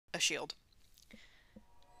shield.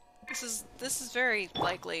 This is very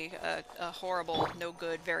likely a horrible, no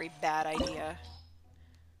good, very bad idea.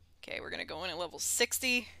 Okay, we're gonna go in at level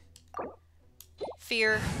 60.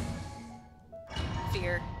 Fear.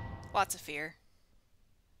 Fear. Lots of fear.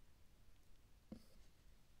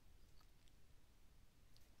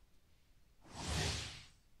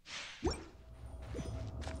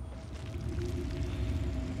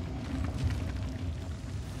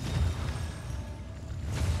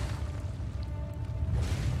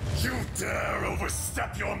 You dare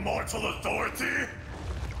overstep your mortal authority?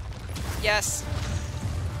 Yes.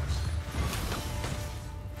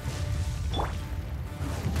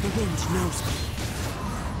 The wind knows me.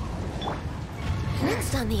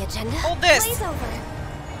 Next on the agenda, Hold this. Blaze over.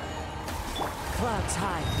 Clouds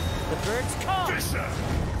high. The birds call. Fisher!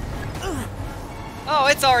 Oh,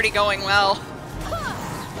 it's already going well.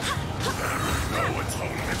 No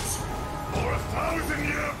atonement for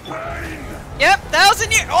 1,000-year pain! Yep,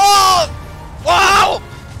 1,000 years. Oh! Wow!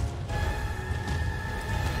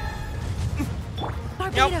 Nope,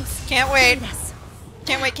 Barbados. can't wait. Guide us.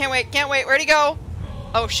 Can't wait, can't wait, can't wait. Where'd he go?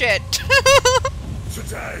 Oh shit.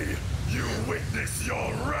 Today, you witness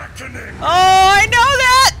your reckoning! Oh, I know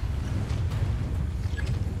that!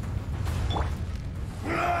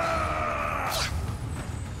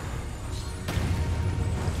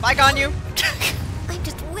 Bye, Ganyu. I'm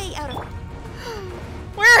just way out of...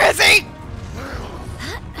 Where is he?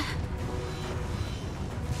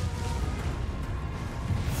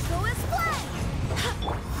 Go as play.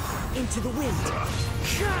 Into the wind.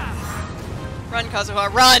 Run, Kazuha,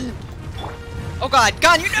 run! Oh god,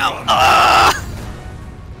 Ganyu, no!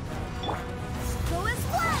 Go as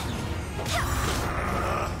play.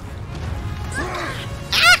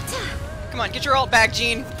 Come on, get your ult back,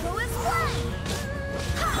 Jean. Go as play.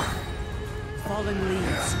 Fallen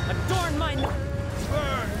leaves. Adorn my...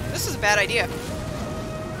 This is a bad idea.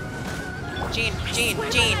 Jean, Jean, Swear by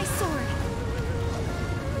Jean. my sword.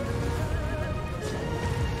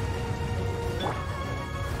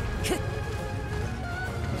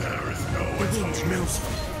 There is no atonement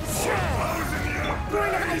for 1,000-year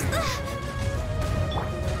pain!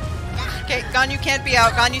 Okay, Ganyu can't be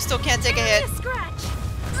out. Ganyu still can't take a hit. Scratch.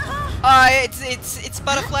 It's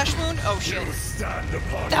but a flesh wound. Oh shit. You stand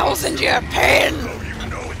upon 1,000-year pain. though you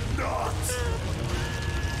know it not!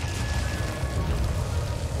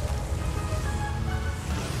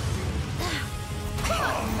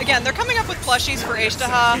 Again, they're coming up with plushies for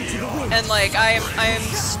Azhdaha, and like I am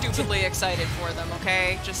stupidly excited for them.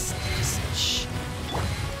 Okay, just shh.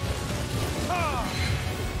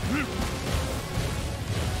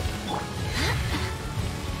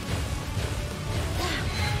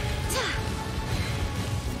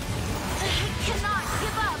 Cannot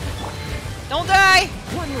give up. Don't die.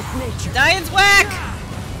 One with nature. Dying's whack.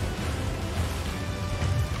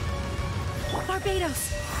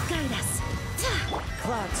 Barbados, guide us.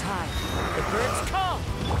 Clouds high. The birds call.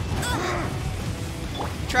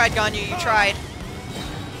 You tried, Ganyu. You tried.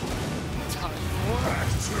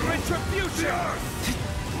 Retribution.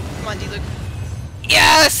 Come on, D-Luke.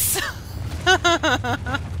 Yes.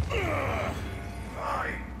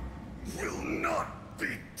 I will not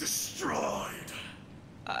be destroyed!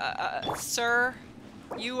 Sir,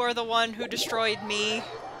 you are the one who destroyed me.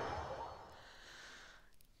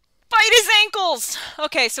 Bite his ankles!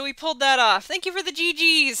 Okay, so we pulled that off. Thank you for the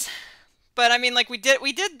GGs. But I mean, like, we took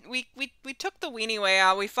the weenie way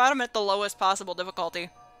out. We fought him at the lowest possible difficulty.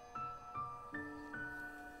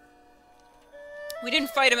 We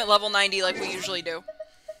didn't fight him at level 90 like we usually do.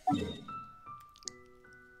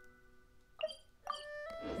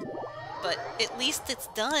 But at least it's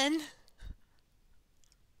done.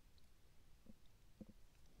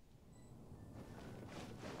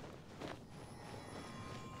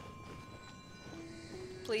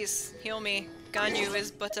 Please, heal me. Ganyu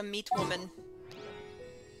is but a meat woman.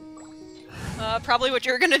 Probably what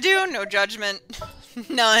you're gonna do? No judgment.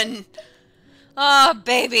 None. Ah,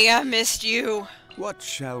 baby, I missed you. What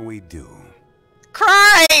shall we do?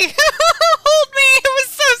 Cry! Hold me! It was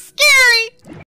so scary!